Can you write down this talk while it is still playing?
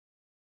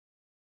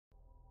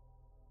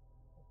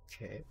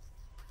Okay.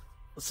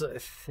 So I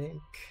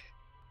think...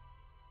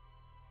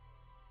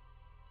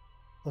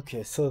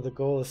 Okay, so the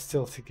goal is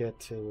still to get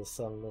to the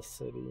Sunless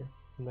City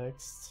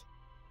next.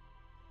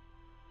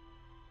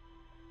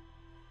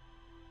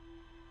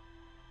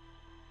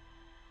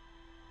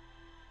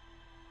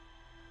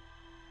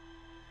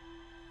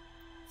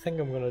 I think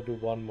I'm gonna do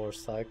one more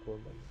cycle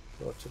and then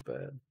go to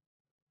bed.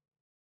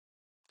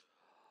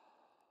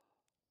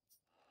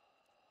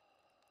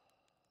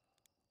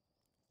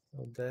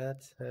 So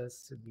that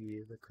has to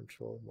be the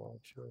control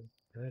module.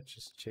 Can I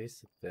just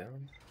chase it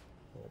down?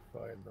 Oh,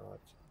 probably not.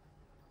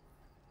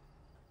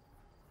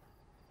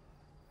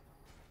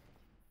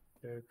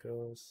 There it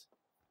goes.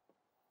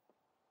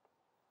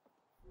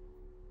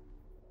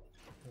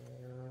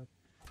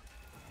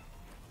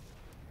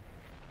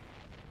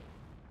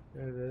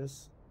 There it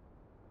is.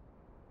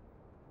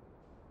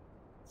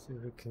 See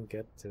if we can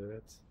get to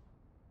it.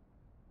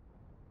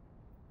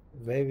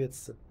 Maybe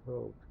it's the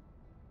probe.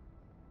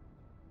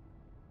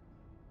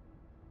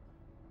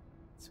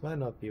 This might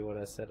not be what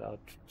I set out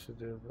to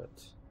do, but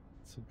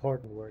it's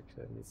important work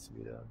that needs to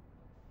be done.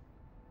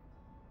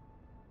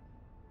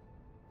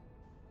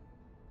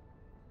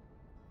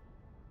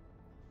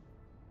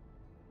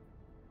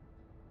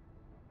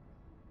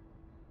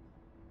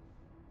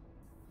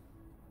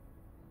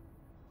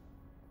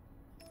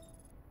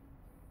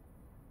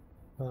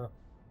 Huh.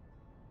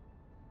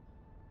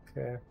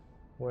 Okay.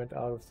 Went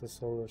out of the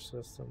solar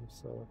system,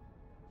 so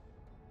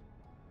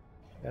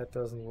that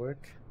doesn't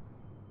work.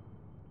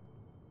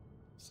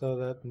 So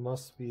that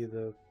must be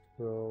the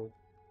probe.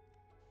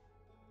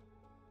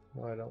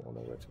 No, I don't want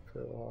to go to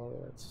Pearl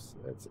Harbor.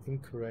 It's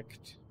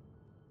incorrect.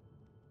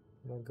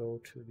 I'm gonna go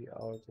to the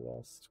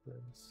Hourglass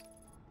Twins.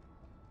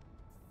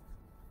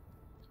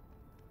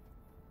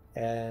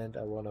 And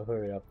I want to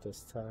hurry up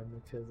this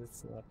time because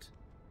it's not...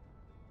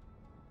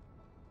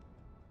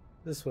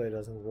 This way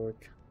doesn't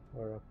work.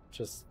 Or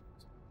just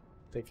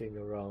sticking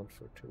around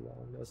for too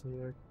long doesn't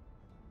work.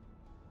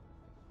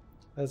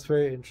 That's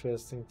very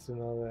interesting to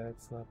know that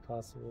it's not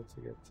possible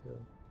to get to.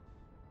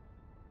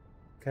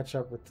 Catch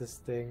up with this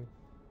thing.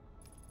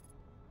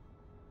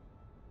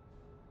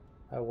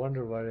 I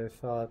wonder why they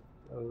thought,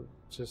 oh,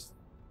 just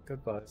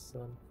goodbye,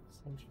 sun.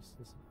 Sun just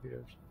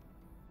disappeared.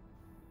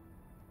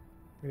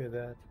 Look at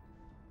that.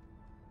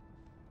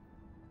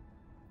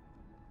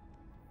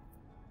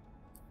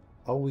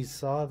 Oh, we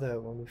saw that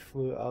when we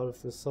flew out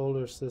of the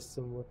solar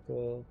system with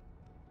the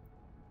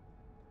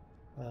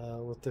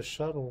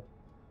shuttle.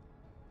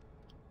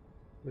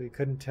 We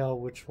couldn't tell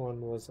which one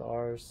was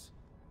ours.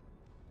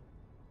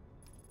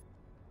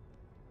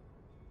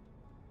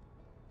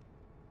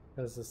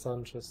 As the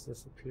sun just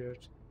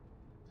disappeared.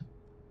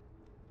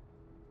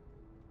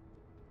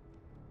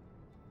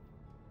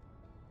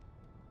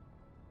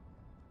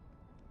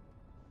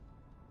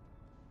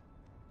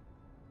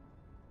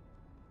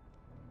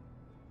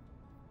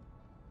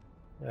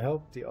 I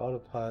hope the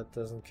autopilot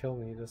doesn't kill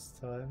me this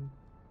time,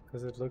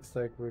 because it looks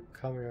like we're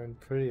coming in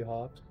pretty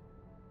hot.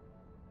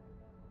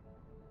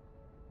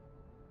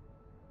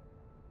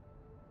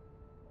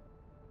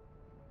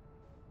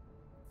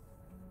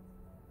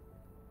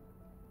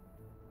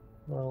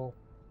 Well,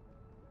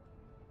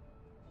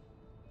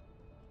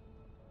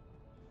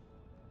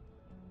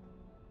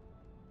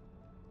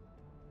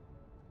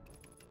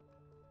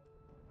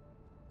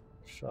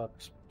 shot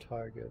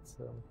target,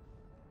 so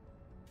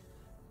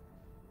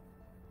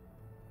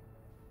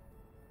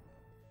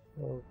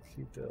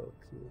okie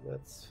dokie,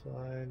 let's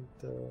find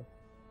the...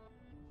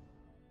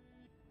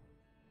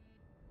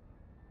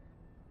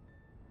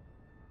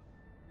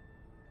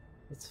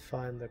 Let's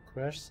find the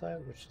crash site,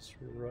 which is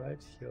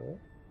right here.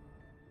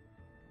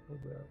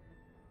 Over.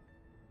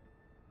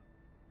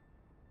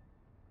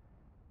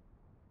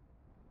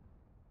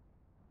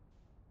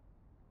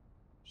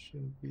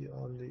 Shouldn't be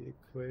on the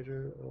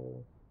equator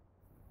or...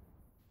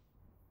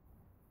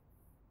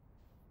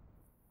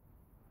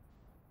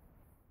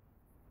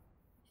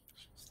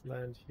 Just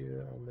land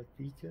here on the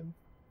beacon.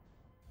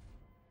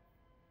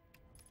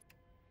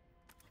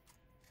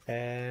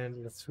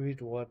 And let's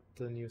read what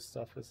the new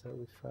stuff is that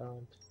we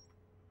found.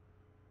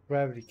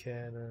 Gravity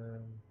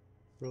cannon,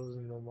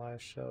 frozen Nomai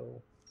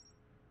shell.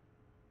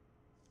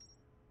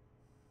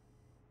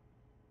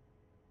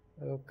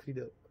 Okie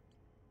doke.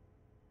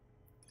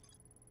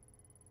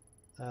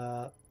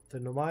 The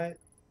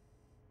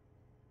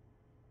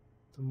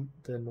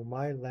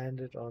Nomai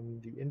landed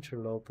on the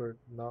Interloper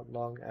not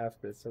long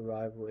after its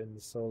arrival in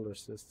the solar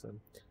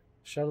system.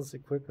 Shuttle's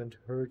equipment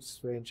heard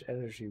strange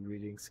energy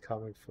readings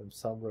coming from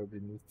somewhere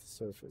beneath the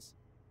surface.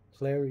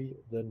 Clary,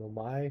 the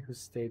Nomai who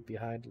stayed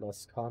behind,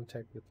 lost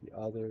contact with the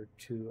other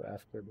two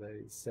after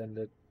they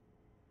descended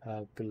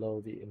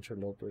below the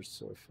Interloper's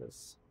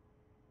surface.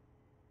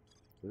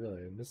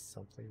 Really, I missed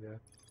something there.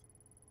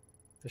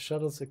 The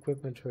shuttle's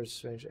equipment heard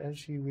strange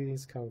energy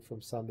readings coming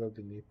from somewhere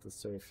beneath the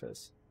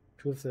surface.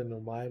 Two of the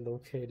Nomai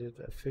located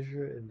a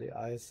fissure in the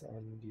ice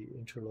on the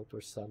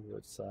Interloper's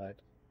sunward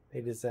side.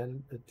 They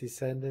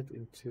descended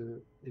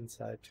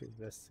inside to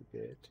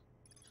investigate.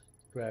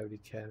 gravity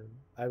cannon.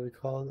 I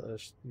recall a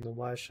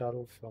Nomai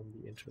shuttle from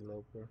the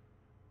interloper.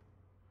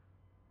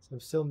 So I'm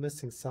still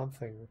missing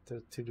something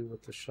to do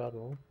with the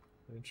shuttle.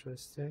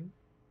 Interesting.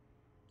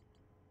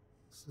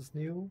 This is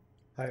new.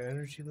 High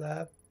Energy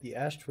Lab. The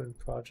Ash Twin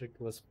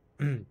project was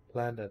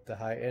planned at the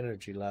High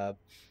Energy Lab,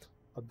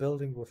 a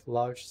building with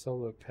large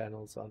solar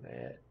panels on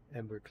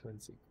Ember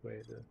Twin's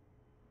equator.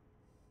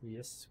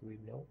 Yes, we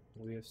know.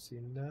 We have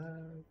seen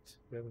that.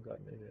 We haven't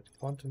gotten in it.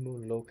 Quantum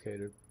Moon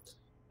Locator.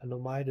 A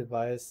Nomai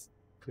device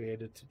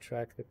created to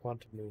track the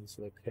quantum moon's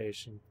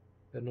location.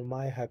 The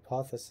Nomai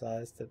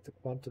hypothesized that the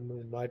quantum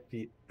moon might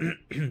be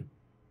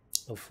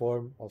a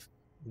form of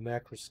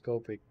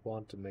macroscopic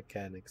quantum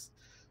mechanics.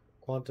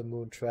 Quantum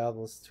moon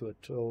travels to a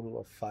total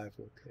of 5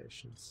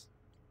 locations.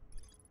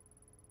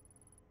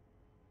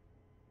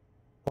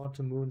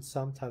 Quantum moon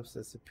sometimes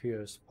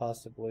disappears,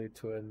 possibly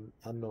to an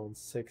unknown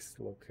 6th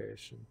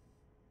location.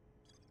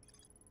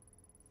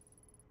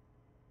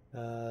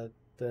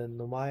 The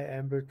Nomai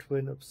Ember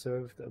Twin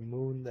observed a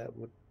moon that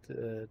would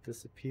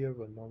disappear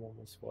when no one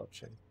was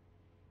watching.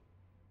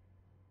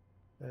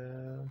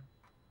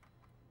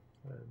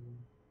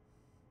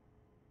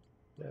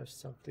 There's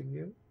something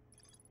new.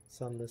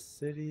 Sunless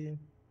City.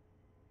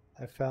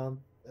 I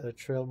found a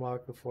trail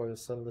marker for the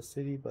Sunless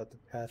City, but the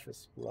path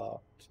is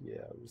blocked.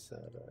 Yeah, we saw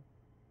that.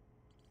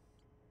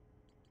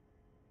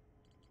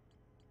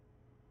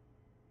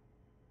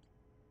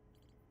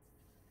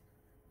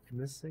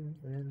 Missing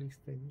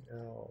anything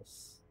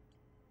else?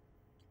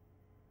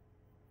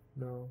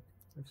 No,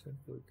 I think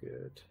we're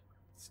good.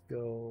 Let's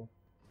go.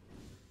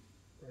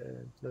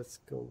 And let's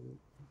go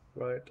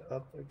right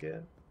up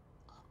again.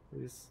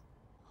 Please.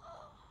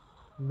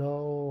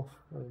 No,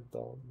 I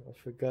don't. I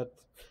forgot.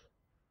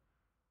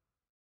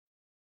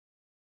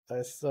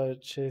 I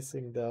started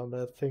chasing down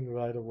that thing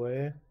right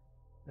away,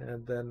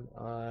 and then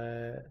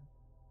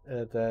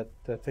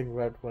that thing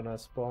right when I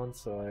spawned,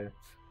 so I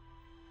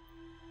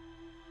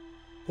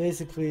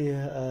basically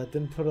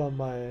didn't put on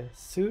my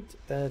suit.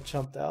 Then I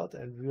jumped out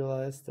and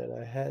realized that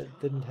I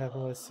didn't have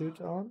my suit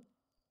on.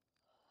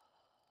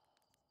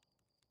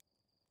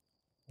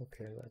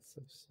 Okay, that's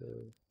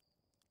absurd.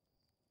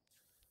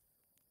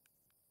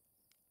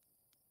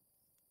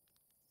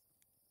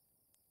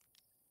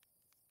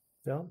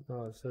 Don't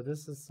know. So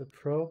this is the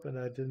probe, and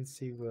I didn't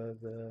see where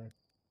the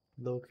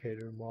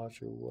locator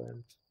module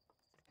went.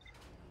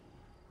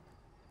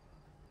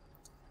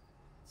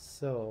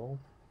 So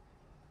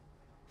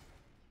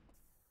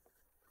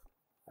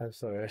I'm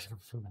sorry, I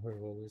don't remember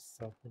what I was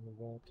talking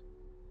about.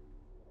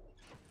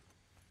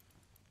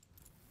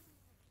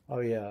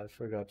 Oh yeah, I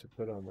forgot to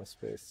put on my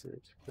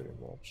spacesuit, pretty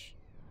much.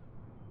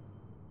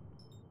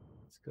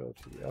 Let's go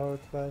to the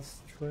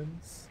Hourglass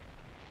Twins.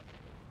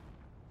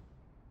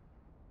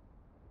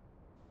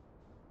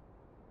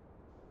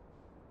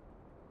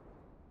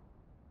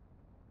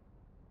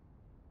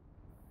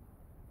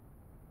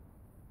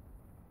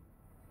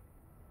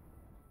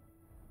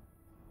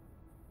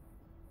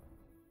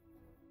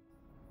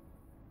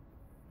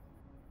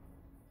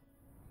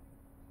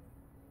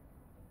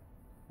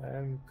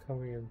 I'm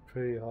coming in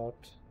pretty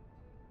hot.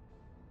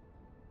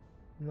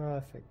 No, I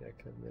think I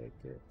can make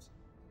it.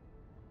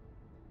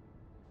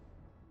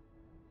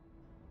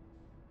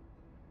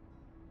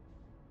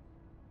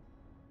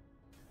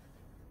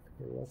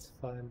 Okay, let's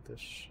find the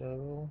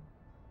shuttle.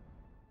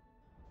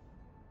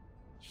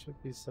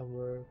 Should be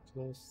somewhere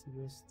close to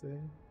this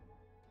thing.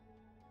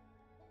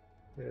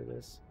 There it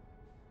is.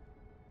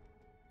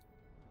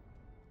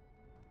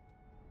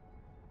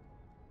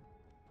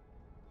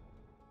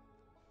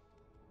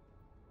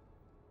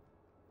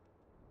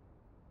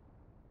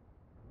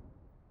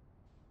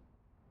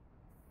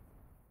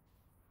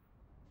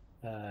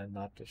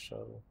 Not the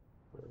shuttle.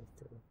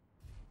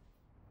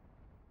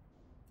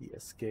 The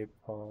escape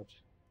pod.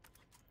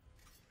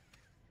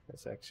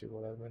 That's actually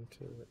what I meant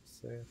to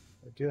say.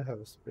 I do have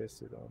a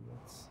spacesuit on.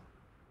 That's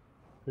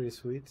pretty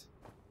sweet.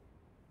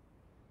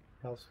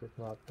 Helps with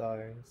not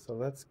dying. So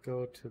let's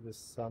go to the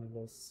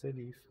Sunless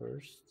City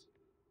first.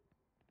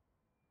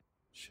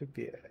 Should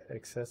be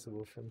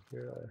accessible from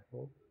here, I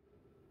hope.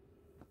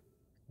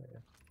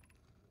 Yeah.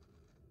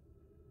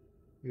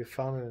 We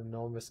found an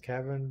enormous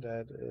cavern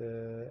that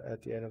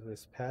at the end of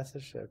this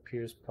passage that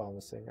appears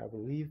promising. I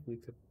believe we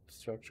could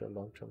structure a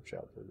long-term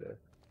shelter there.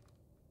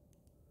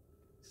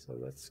 So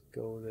let's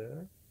go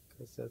there,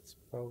 because that's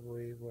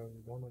probably where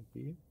we want to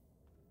be.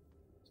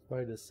 It's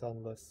probably the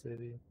Sunless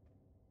City.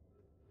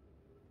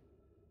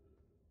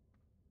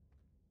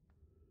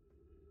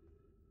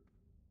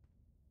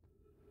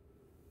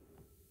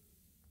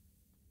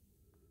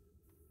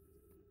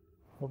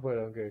 Hope I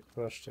don't get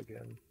crushed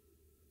again.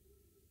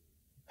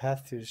 The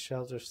path to the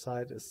shelter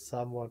site is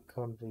somewhat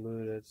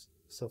convoluted,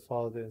 so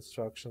follow the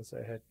instructions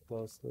ahead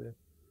closely.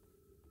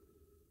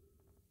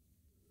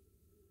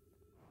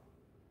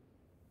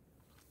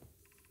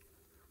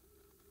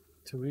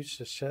 To reach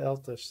the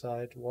shelter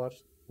site,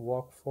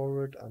 walk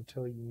forward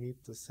until you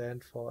meet the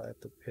sandfall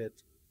at the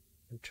pit,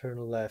 and turn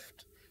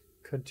left.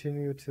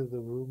 Continue to the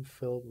room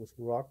filled with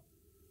rock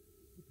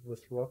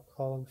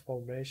column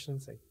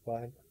formations and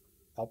climb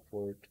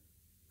upward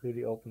through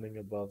the opening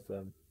above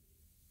them.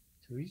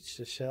 To reach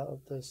the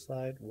shelter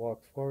side,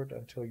 walk forward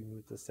until you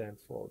meet the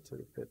sandfall to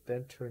the pit,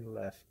 then turn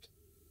left.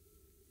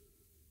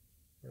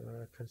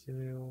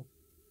 Continue.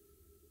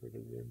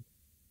 The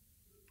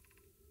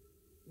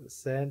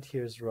sand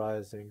here is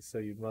rising, so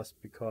you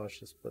must be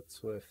cautious but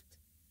swift.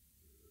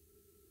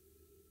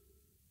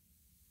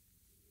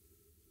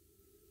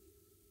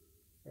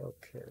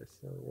 Okay,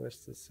 so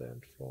where's the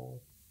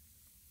sandfall?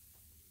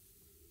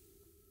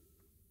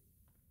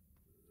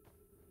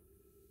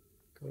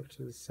 Go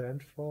to the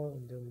sandfall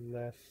and then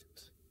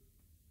left.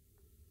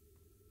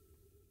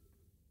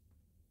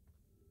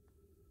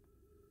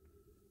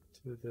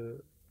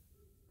 To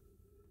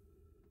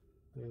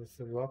there's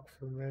the rock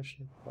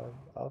formation, climb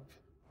up.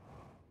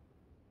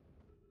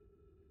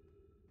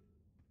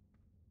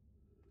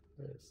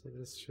 Okay, so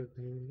this should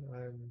mean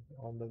I'm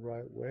on the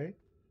right way.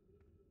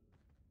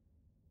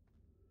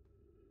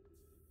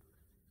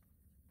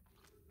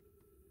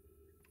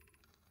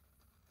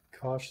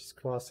 Cautious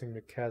crossing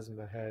the chasm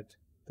ahead.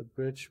 The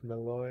bridge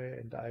Malloy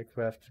and I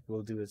crafted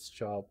will do its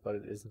job, but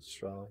it isn't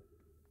strong.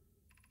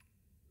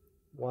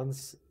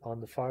 Once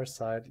on the far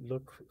side,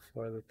 look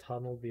for the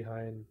tunnel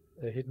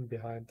hidden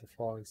behind the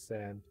falling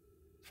sand.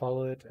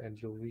 Follow it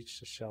and you'll reach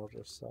the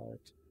shelter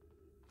side.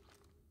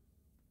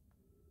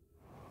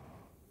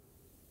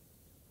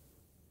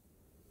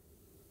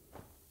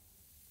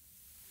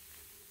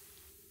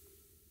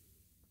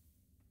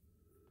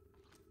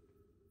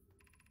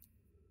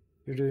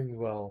 You're doing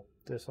well.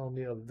 There's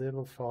only a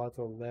little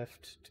farther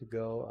left to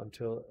go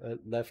until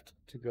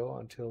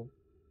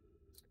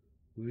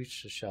you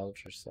reach the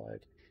shelter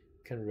side. You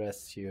can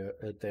rest here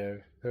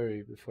there.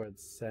 Hurry before the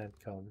sand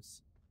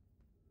comes.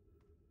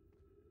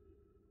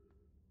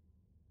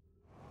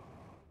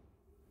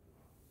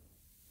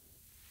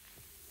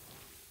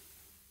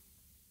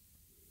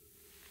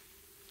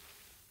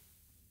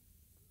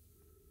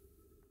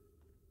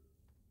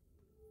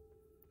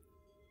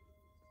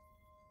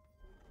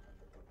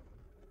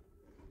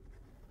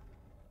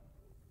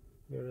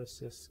 Where does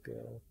this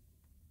go?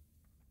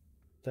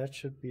 That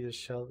should be the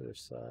shelter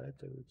side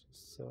that we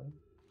just saw.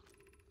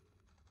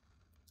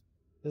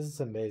 This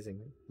is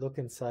amazing. Look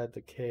inside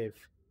the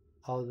cave.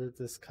 How did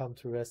this come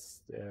to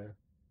rest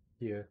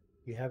here?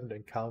 We haven't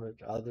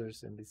encountered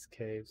others in these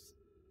caves.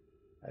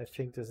 I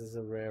think this is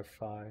a rare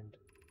find.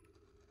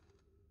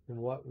 From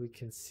what we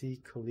can see,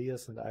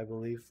 Coleus and I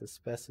believe the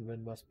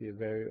specimen must be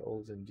very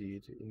old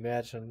indeed.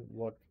 Imagine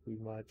what we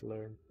might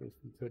learn if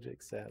we could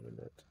examine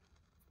it.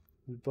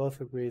 We both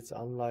agree it's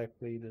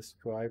unlikely this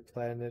dry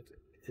planet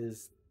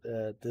is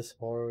this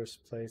horror's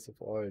place of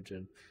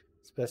origin,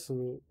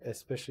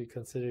 especially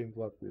considering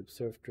what we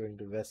observed during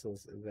the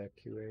vessel's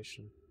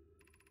evacuation.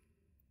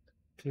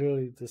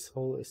 Clearly, this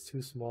hole is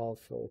too small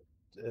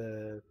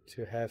to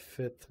have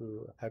fit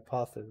through.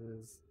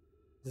 Hypothesis.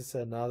 This is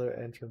another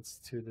entrance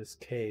to this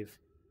cave.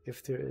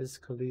 If there is,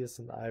 Coleus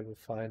and I will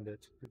find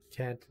it. We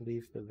can't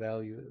leave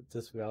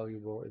this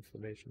valuable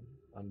information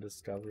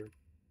undiscovered.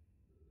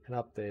 An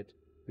update.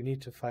 We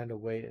need to find a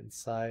way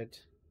inside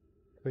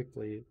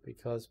quickly,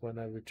 because when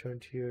I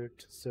returned here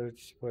to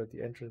search for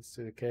the entrance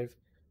to the cave,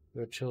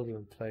 there were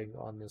children playing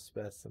on the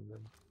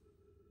specimen.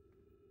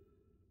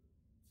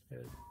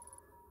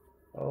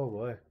 Oh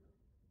boy.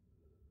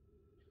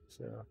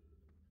 So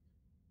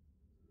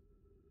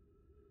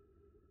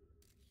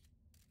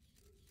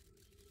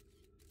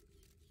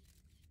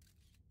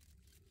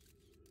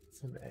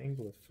it's an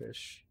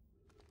anglerfish.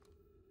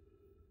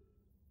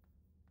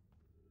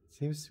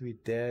 Seems to be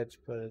dead,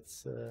 but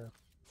its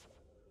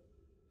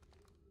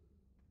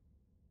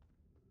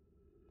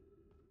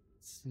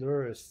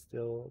lure is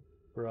still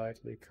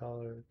brightly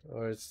colored,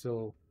 or it's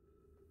still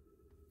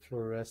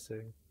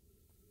fluorescing.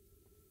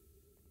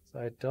 So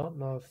I don't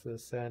know if the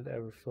sand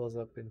ever fills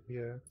up in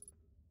here.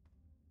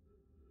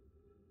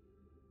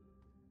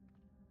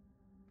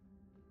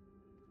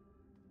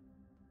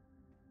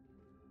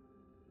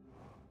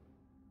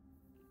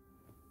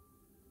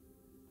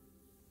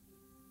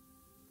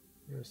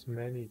 There's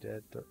many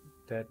dead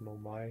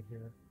Nomai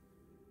here.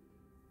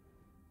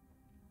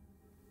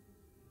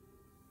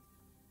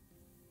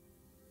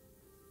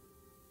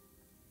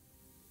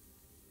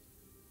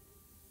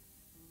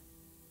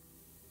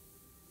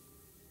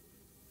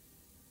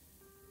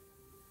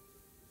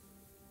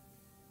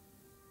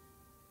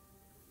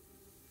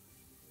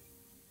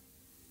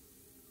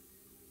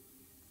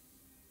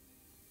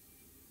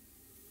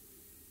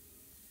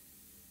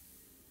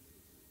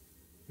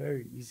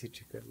 Very easy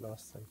to get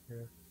lost in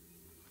here.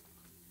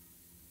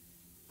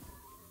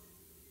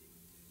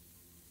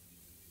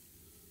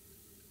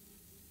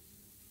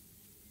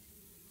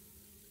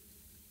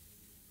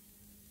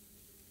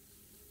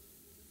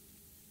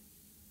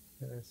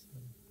 There's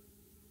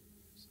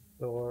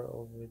a door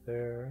over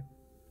there.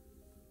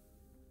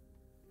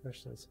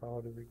 Question is,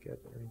 how do we get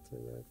into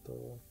that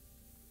door?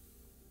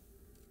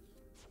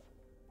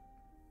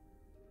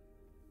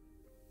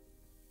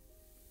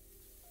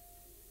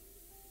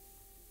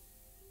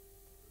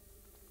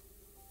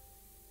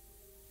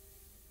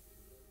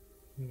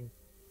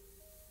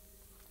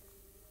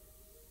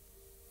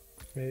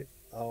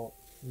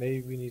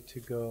 Maybe we need to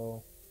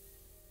go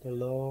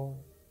below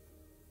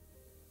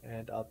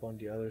and up on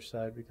the other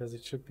side, because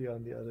it should be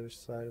on the other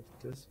side of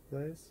this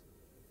place.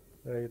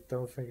 I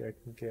don't think I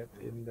can get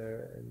in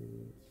there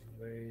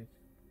anyway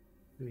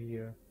through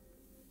here.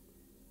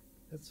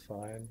 That's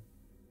fine.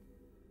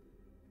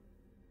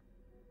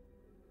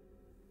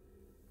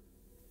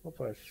 Hope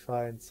I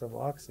find some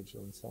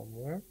oxygen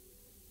somewhere.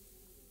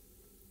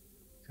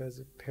 Because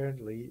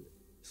apparently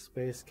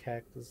space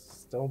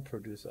cactus don't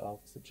produce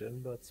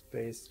oxygen, but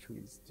space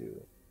trees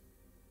do.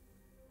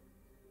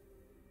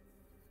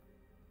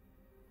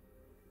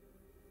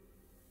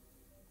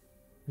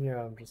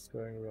 Yeah, I'm just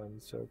going around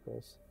in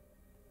circles.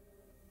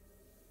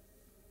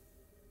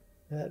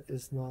 That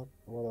is not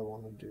what I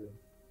want to do.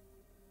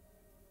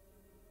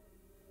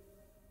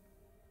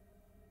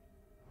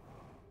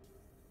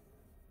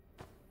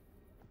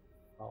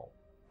 Oh.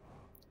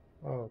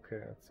 Okay,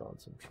 I found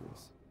some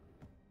trees.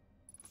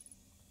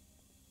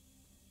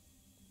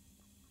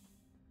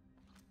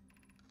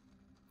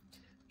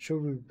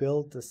 Should we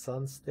build the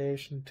sun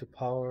station to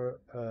power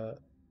the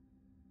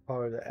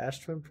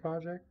Astron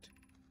project?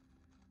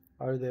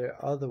 Are there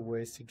other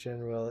ways to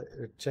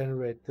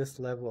generate this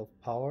level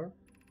of power?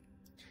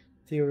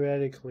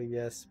 Theoretically,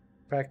 yes.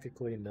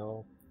 Practically,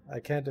 no. I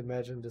can't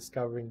imagine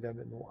discovering them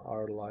in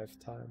our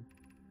lifetime.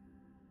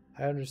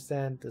 I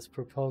understand this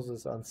proposal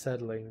is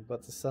unsettling,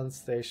 but the sun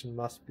station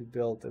must be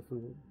built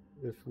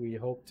if we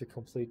hope to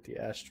complete the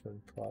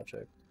Astron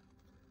project.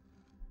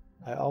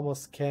 I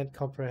almost can't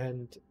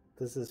comprehend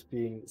this is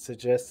being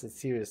suggested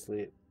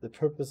seriously. The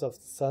purpose of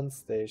the sun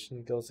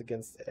station goes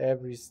against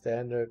every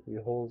standard we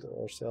hold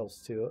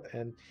ourselves to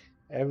and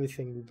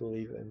everything we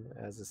believe in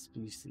as a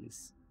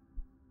species.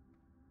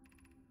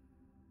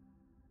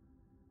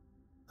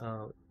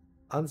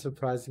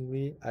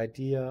 Unsurprisingly, I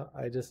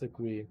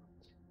disagree.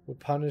 We're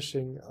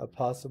pushing a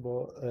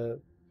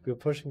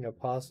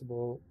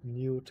possible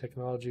new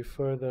technology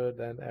further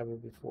than ever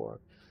before.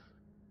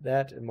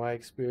 That, in my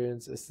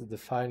experience, is the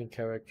defining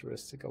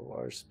characteristic of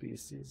our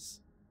species.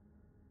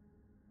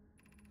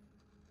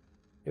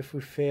 If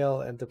we fail,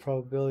 and the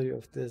probability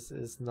of this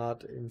is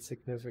not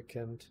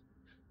insignificant,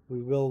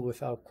 we will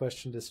without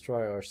question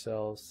destroy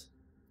ourselves,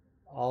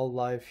 all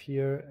life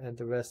here and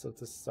the rest of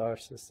the star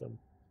system.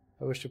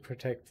 I wish to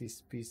protect these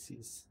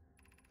species.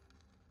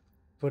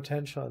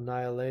 Potential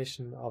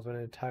annihilation of an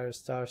entire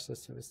star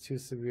system is too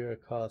severe a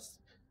cost.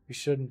 We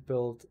shouldn't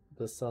build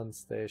the sun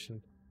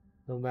station,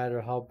 no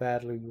matter how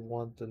badly we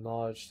want the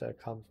knowledge that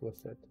comes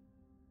with it.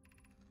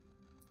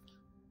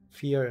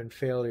 Fear and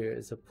failure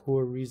is a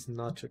poor reason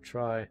not to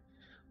try.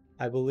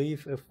 I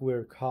believe if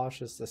we're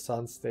cautious, the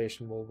sun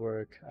station will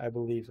work. I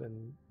believe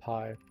in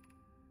Pi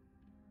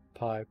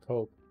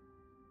Pope.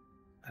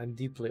 I'm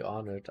deeply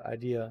honored.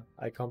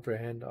 I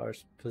comprehend our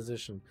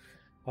position.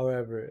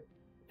 However,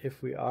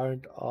 if we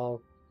aren't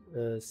all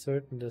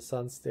certain the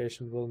sun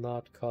station will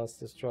not cause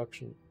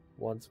destruction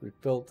once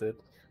we've built it,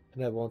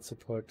 then I won't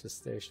support the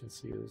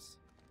station's use.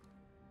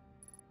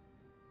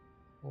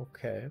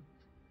 Okay.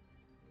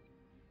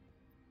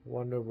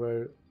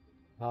 Wonder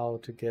how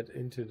to get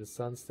into the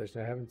sun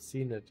station. I haven't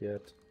seen it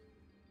yet.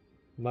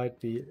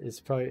 It's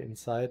probably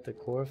inside the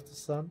core of the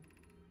sun.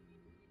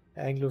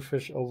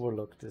 Anglerfish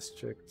Overlook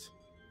District.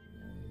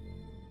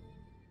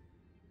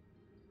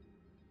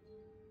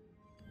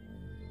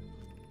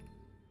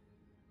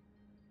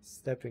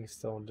 Stepping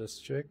Stone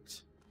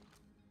District.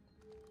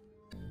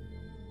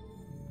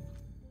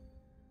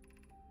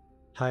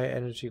 High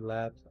Energy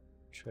Lab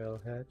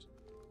Trailhead.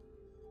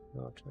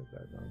 No, try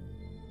back on.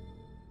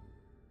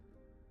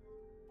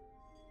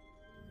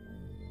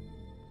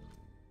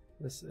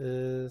 This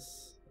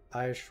is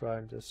Ice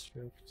Shrine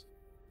District.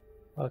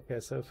 Okay,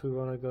 so if we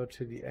want to go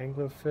to the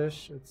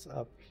Anglerfish, it's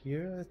up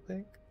here, I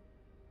think.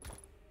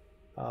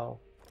 Oh.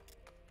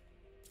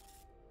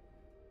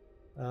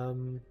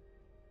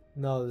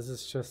 No, this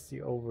is just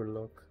the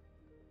overlook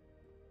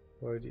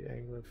for the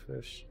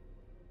Anglerfish.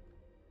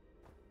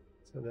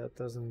 So that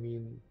doesn't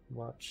mean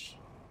much.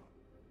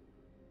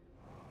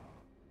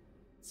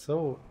 It's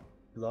so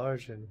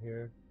large in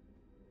here.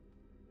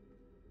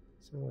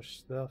 So much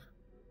stuff.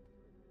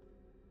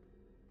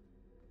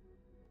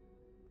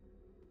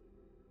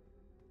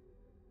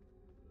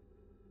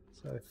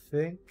 So I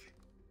think...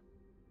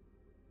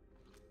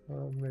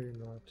 well, maybe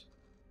not.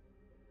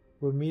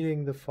 We're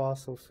meeting the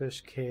Fossil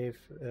Fish Cave,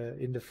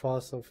 in the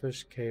Fossil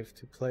Fish Cave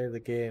to play the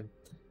game.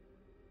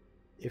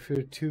 If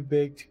you're too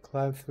big to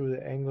climb through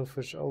the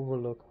Anglerfish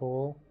Overlook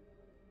hole,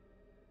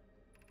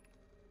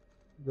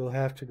 you'll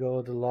have to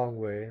go the long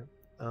way.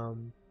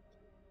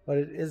 But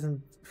it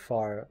isn't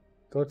far.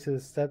 Go to the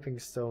Stepping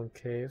Stone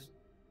Cave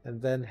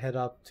and then head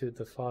up to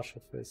the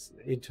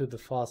into the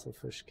Fossil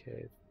Fish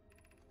Cave.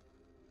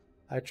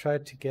 I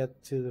tried to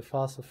get to the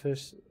Fossil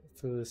Fish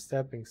through the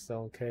Stepping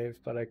Stone Cave,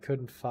 but I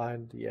couldn't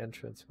find the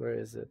entrance. Where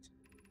is it?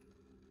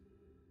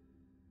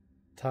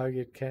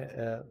 Target can't,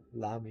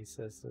 Lami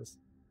says this.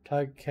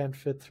 Target can't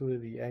fit through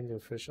the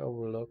Anglerfish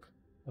Overlook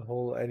the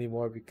hole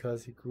anymore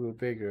because he grew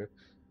bigger.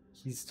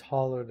 He's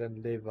taller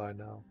than Levi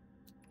now.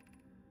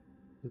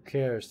 Who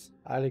cares?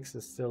 Alex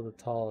is still the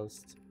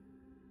tallest.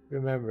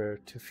 Remember,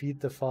 to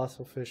feed the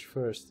fossil fish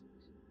first.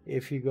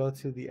 If you go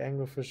to the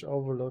anglerfish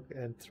overlook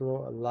and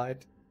throw a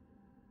light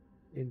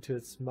into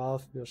its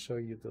mouth, we'll show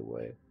you the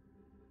way.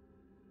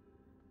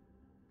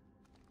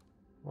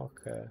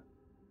 Okay.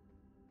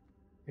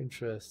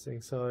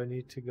 Interesting. So I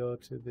need to go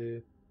to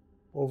the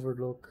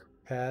overlook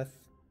path.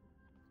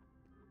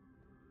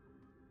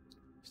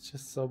 It's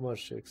just so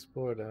much to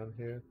explore down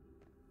here.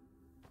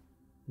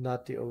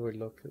 Not the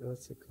overlook.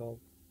 What's it called?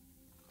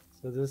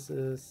 So this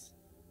is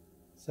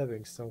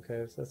Savingstone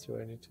Caves. That's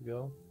where I need to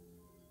go.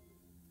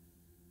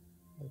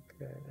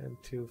 Okay,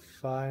 and to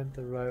find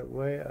the right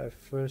way, I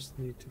first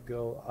need to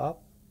go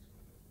up.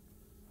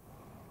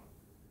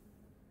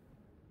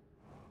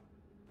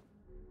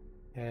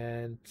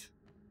 And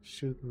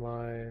shoot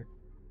my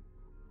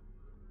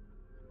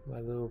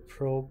little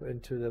probe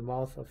into the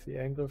mouth of the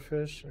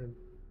anglerfish, and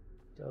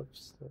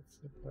oops, that's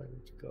it. I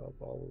need to go up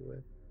all the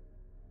way.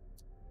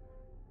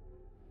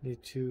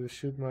 Need to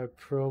shoot my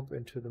probe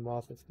into the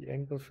mouth of the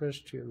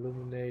anglerfish to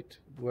illuminate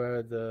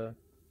where the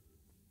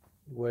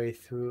way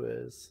through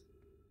is.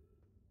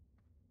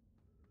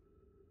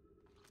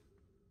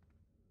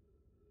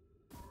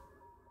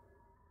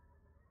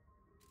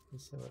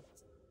 So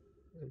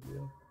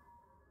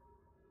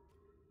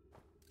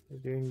we're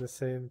doing the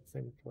same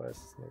thing twice.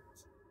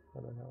 It's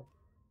not gonna help.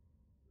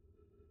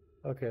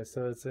 Okay,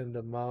 so it's in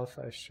the mouth.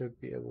 I should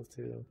be able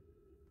to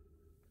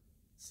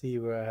see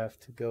where I have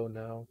to go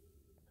now.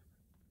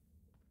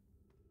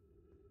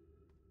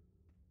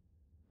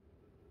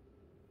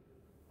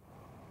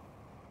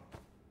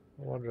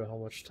 I wonder how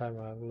much time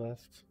I have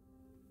left.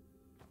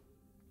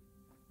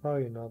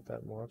 Probably not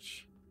that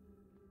much.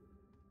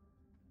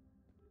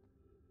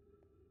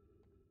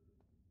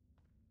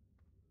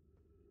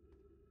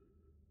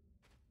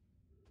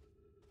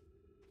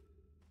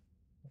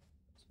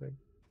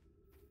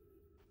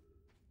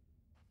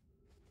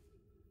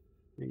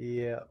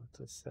 Yeah,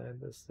 the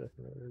sand is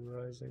definitely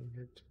rising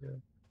here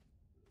too.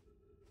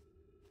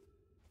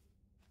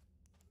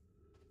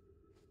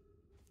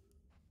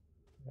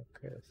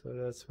 Okay, so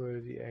that's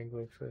where the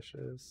anglerfish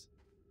is.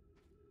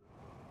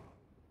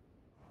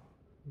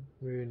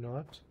 Maybe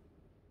not.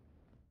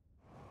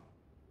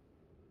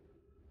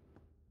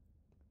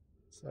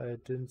 So I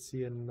didn't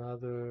see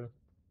another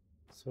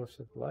source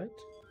of light?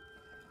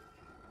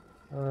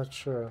 I'm not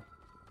sure.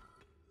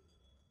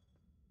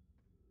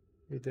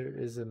 Maybe there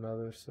is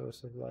another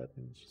source of light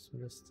and just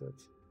missed it.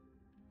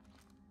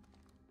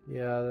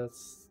 Yeah, that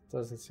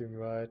doesn't seem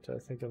right. I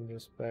think I'm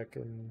just back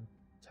in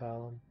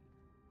town.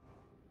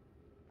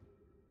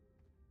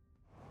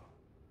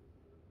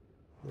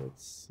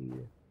 Let's see.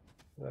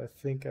 I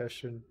think I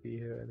shouldn't be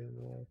here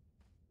anymore.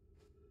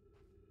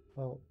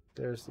 Oh,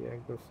 there's the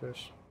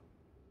anglerfish.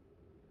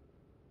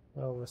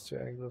 Oh, Mr.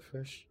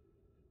 Anglerfish.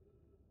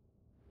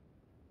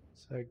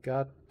 So I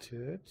got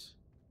to it.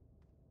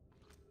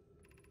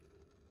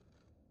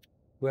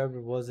 Whoever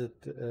was it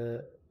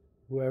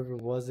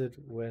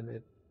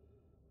when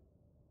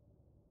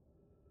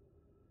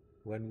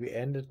we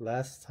ended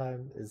last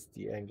time is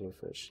the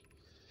anglerfish.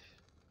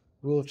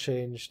 Rule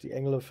change. The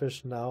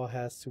anglerfish now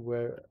has to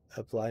wear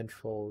a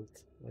blindfold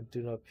and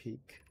do not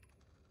peek.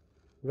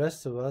 The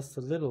rest of us,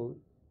 the little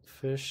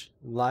fish,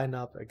 line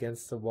up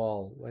against the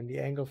wall. When the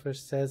anglerfish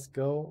says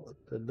go,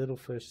 the little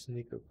fish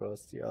sneak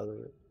across to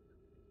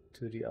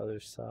the other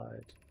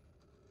side.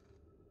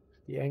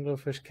 If the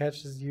anglerfish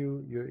catches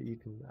you, you're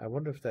eaten. I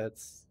wonder if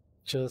that's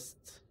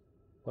just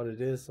what it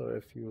is, or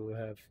if you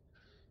have,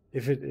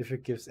 if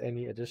it gives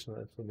any additional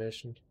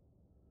information.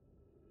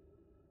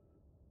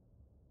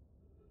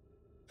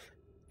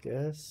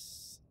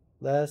 Guess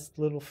last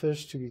little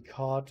fish to be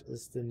caught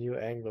is the new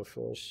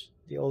anglerfish.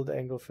 The old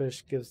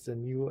anglerfish gives the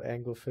new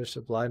anglerfish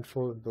a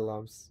blindfold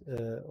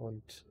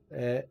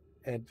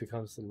and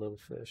becomes a little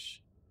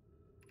fish.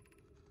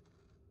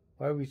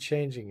 Why are we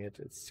changing it?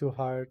 It's too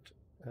hard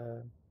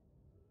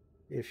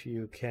if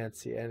you can't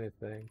see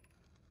anything.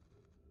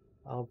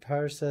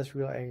 Paris says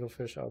real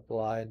anglerfish are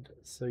blind,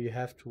 so you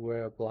have to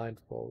wear a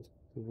blindfold.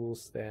 The rule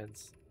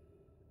stands.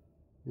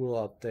 Rule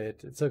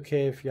update. It's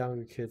okay if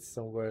younger kids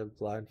don't wear a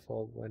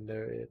blindfold when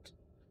they're it.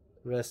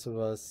 The rest of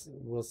us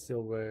will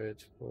still wear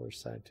it for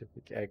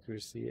scientific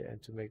accuracy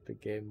and to make the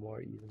game more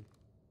even.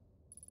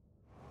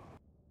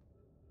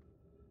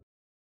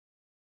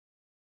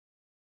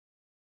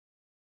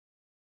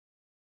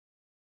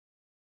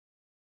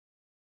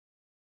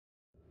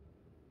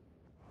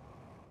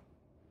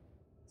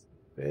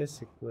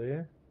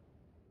 Basically,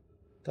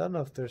 don't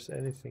know if there's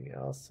anything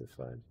else to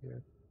find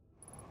here.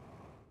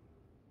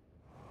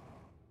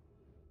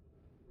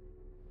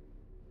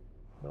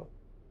 No.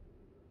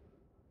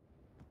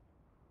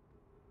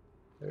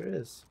 There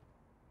is.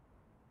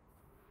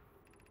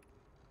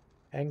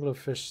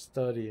 Anglerfish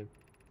study.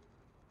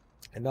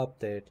 An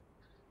update.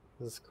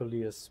 This is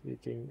Colia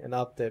speaking. An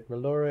update.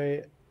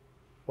 Mallory,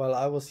 while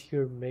I was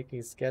here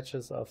making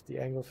sketches of the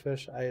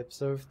anglerfish, I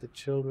observed the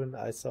children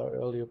I saw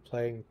earlier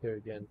playing here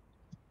again.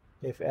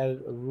 They've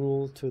added a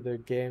rule to their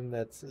game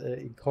that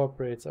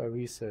incorporates our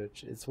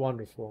research. It's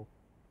wonderful.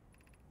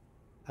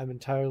 I'm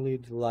entirely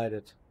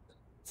delighted.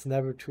 It's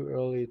never too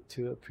early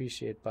to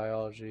appreciate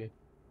biology.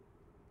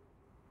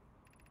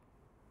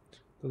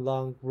 The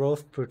long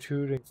growth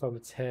protruding from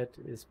its head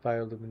is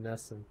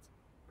bioluminescent.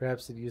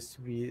 Perhaps it used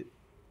to be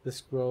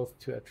this growth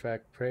to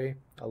attract prey,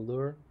 a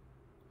lure.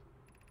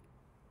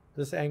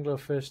 This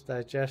anglerfish's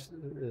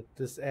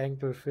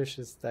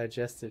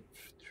digestive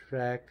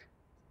tract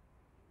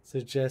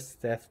suggests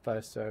death by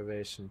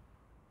starvation.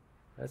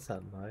 That's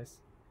not nice.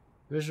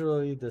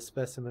 Visually, the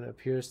specimen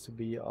appears to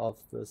be of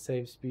the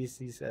same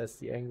species as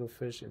the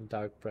anglerfish in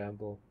Dark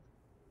Bramble.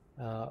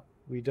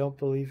 We don't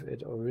believe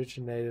it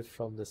originated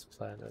from this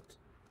planet.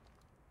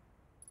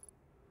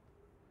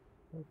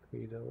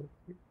 Okay,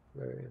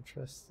 very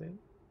interesting.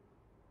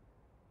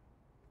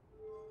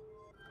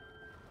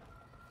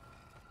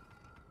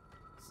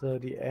 So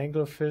the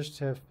anglerfish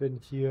have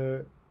been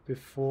here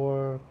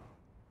before,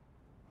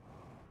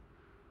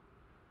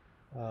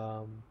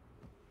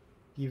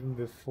 even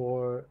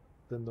before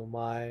the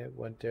Nomai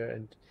went there,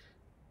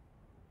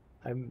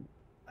 and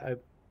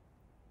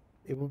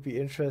it will be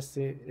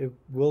interesting. It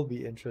will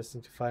be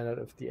interesting to find out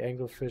if the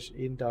anglerfish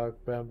in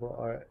Dark Bramble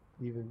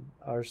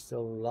are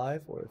still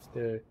alive, or if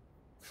they're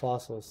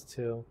fossils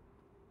too.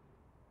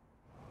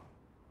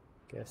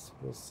 Guess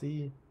we'll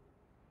see.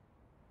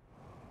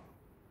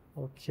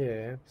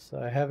 Okay, so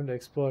I haven't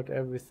explored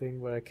everything,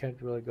 but I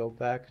can't really go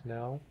back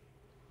now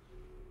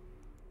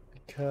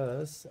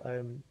because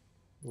I'm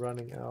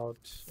running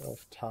out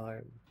of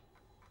time.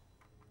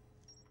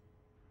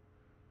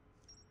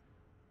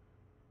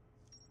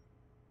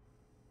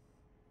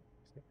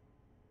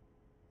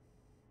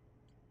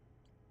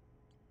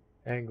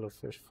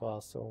 Anglerfish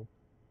fossil.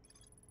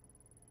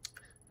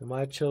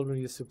 My children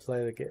used to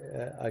play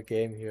a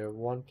game here.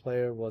 One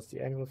player was the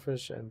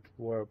anglerfish and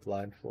wore a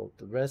blindfold.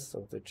 The rest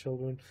of the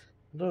children,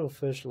 the little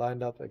fish,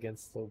 lined up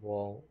against the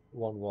one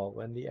wall.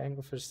 When the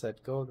anglerfish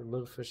said go, the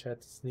little fish had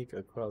to sneak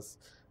across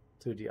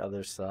to the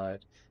other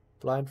side.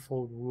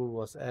 Blindfold rule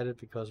was added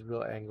because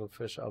real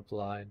anglerfish are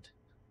blind.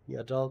 The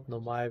adult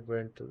Nomai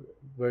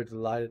were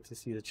delighted to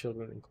see the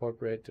children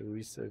incorporate the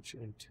research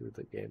into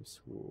the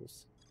game's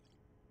rules.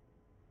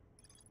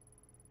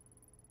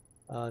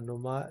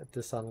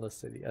 The Sunless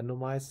City. A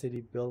Nomai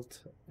city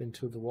built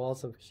into the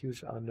walls of a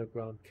huge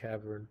underground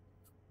cavern.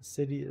 The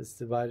city is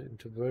divided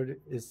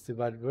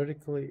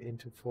vertically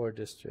into 4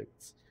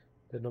 districts.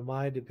 The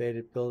Nomai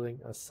debated building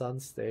a sun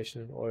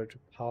station in order to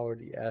power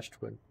the Ash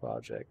Twin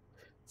project.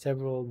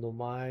 Several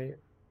Nomai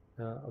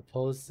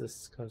opposed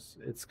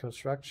its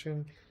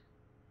construction,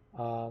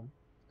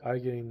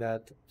 arguing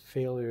that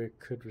failure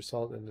could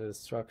result in the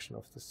destruction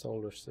of the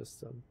solar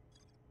system.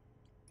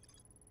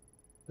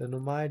 The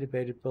Nomai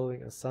debated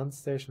building a sun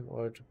station in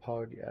order to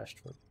power the Ash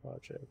Twin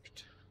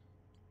project.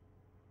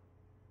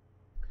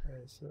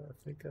 Okay, so I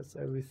think that's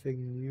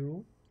everything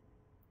new.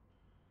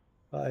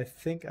 I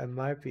think I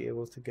might be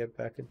able to get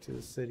back into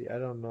the city. I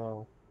don't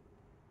know.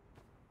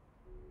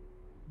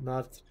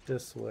 Not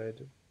this way,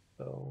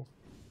 though.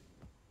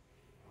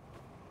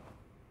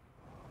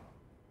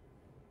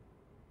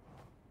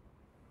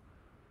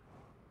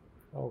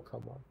 Oh,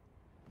 come on.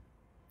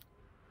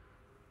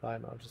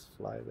 Fine, I'll just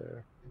fly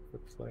there with the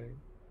plane.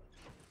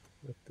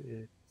 With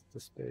the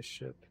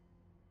spaceship.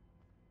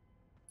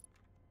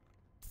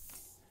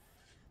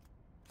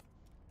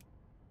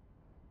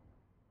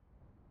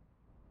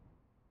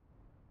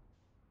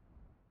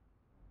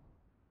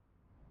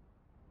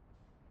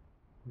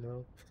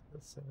 Nope,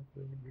 that's not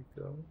where we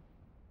go.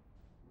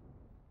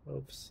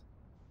 Oops.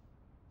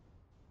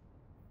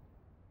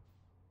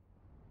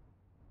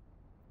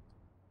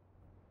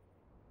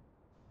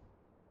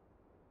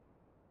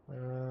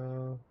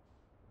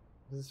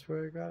 Is this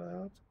where I got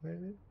out?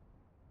 Maybe?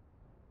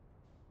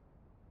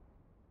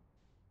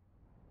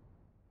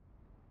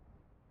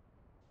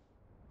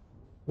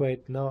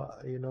 Wait, no,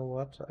 you know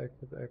what? I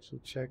could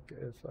actually check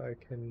if I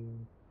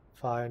can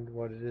find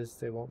what it is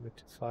they want me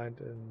to find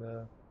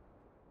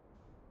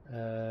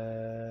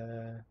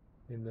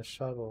in the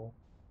shuttle.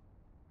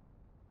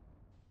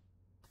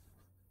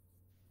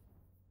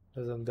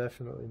 Because I'm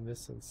definitely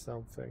missing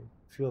something.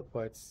 I feel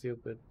quite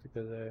stupid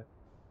because I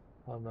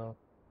don't know.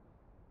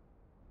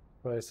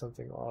 Probably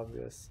something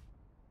obvious.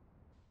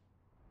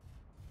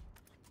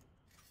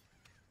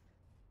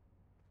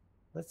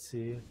 Let's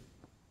see.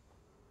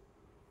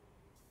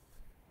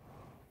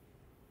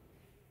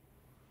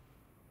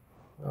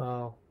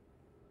 Oh.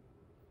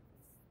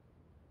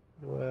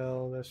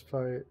 Well, there's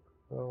probably,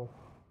 well,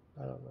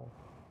 I don't know.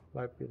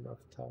 Might be enough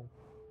time.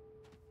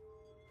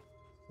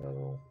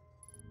 Oh.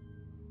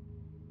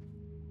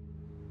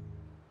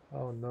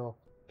 Oh no,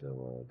 don't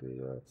want to do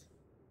that.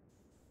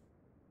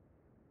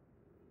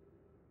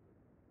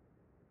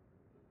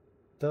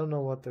 Don't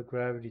know what the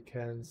gravity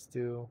cannons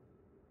do.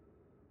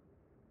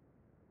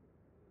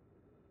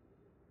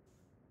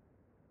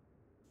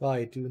 Well,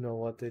 I do know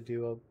what they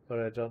do, but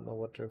I don't know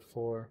what they're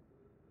for.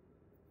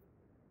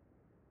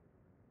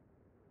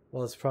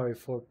 Well, it's probably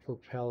for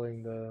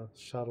propelling the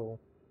shuttle.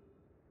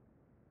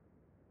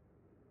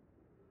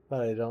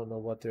 But I don't know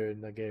what they're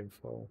in the game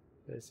for,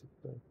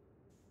 basically.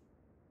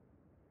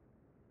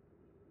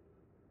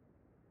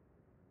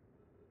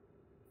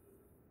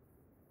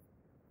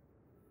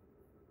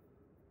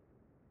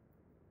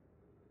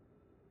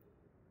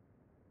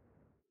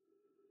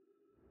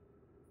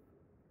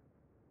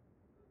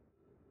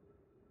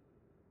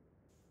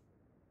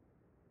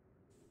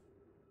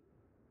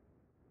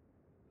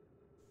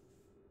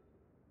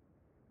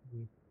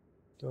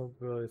 Don't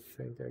really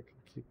think I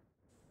can keep.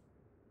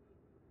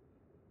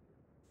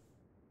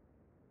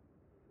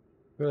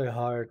 Really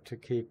hard to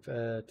keep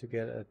to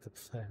get at the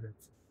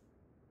planets.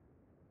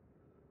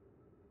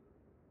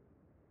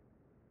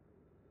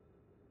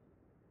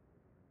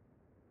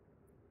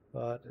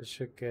 But it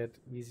should get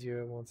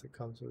easier once it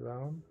comes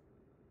around.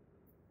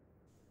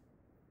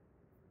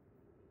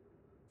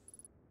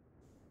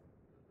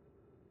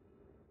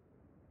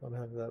 Don't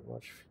have that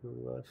much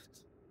fuel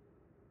left.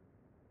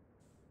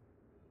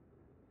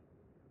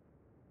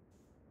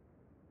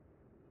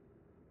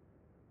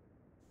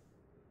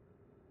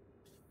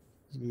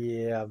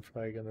 Yeah, I'm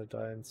probably gonna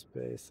die in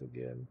space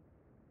again.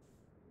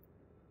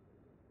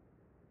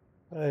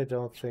 I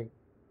don't think,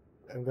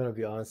 I'm gonna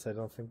be honest, I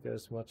don't think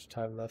there's much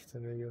time left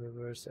in the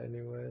universe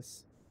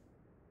anyways.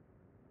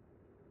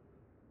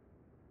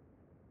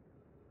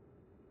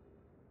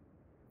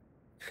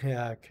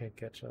 Yeah, I can't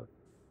catch up.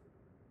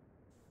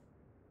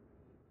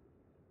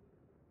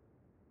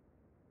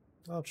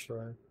 I'll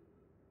try.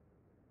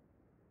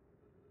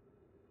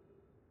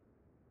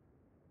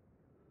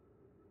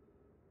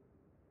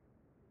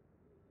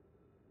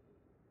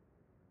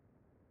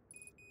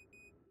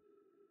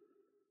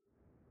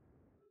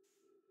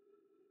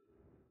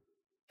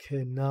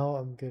 Okay, now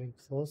I'm getting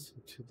closer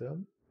to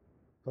them,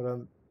 but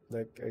I'm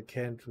like, I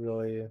can't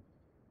really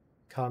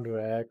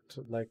counteract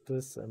like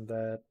this, and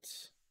that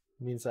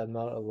means I'm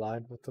not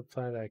aligned with the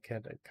planet. I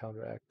can't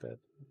counteract that.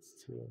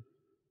 It's too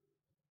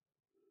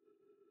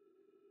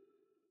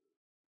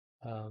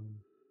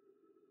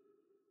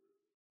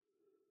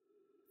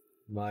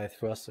my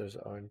thrusters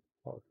aren't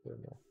powerful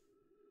enough.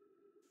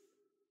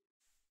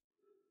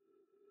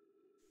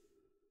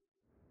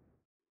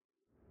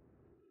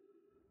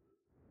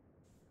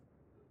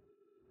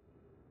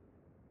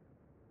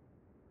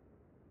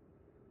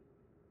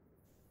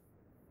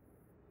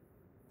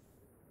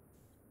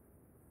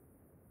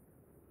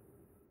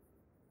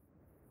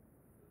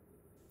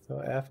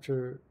 So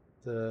after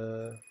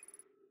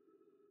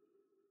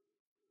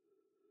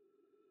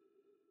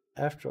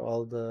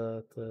all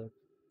the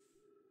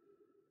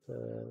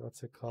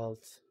what's it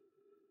called?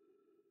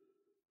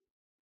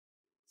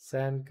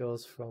 Sand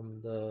goes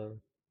from the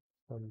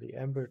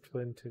Ember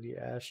Twin to the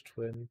Ash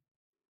Twin.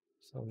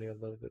 It's only a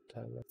little bit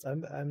time left.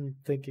 I'm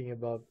thinking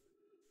about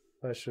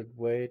if I should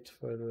wait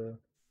for the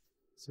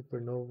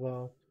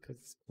supernova because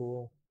it's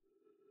cool,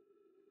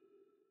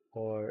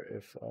 or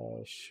if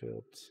I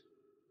should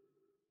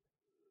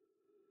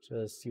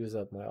just use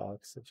up my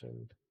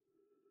oxygen.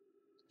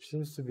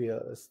 Seems to be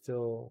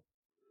still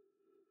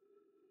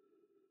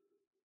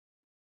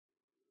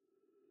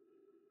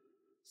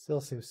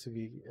seems to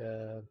be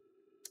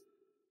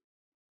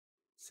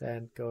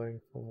sand going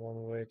from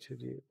one way to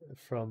the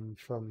from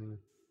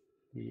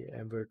the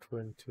Ember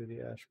Twin to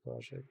the Ash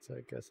Project. So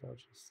I guess I'll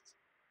just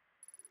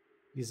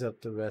use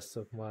up the rest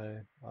of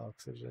my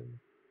oxygen.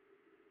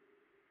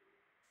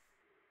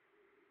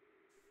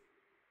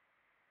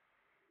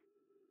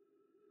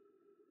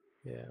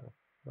 Yeah,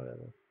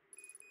 whatever.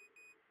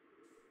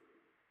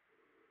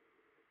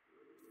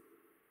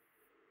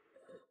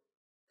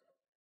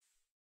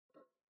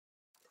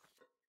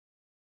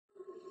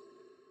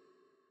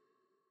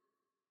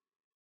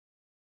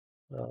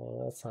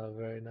 Well, that's not a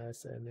very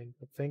nice ending.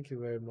 But thank you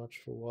very much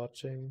for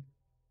watching,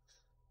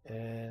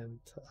 and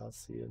I'll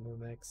see you in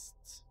the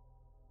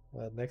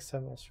next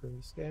time I stream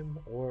this game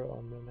or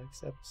on the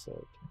next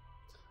episode.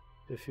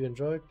 If you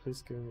enjoyed,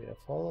 please give me a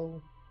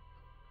follow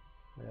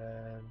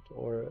and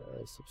or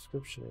a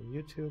subscription on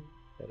YouTube,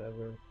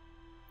 whatever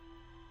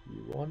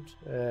you want.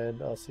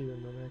 And I'll see you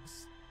in the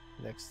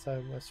next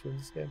time I stream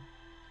this game.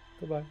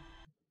 Goodbye.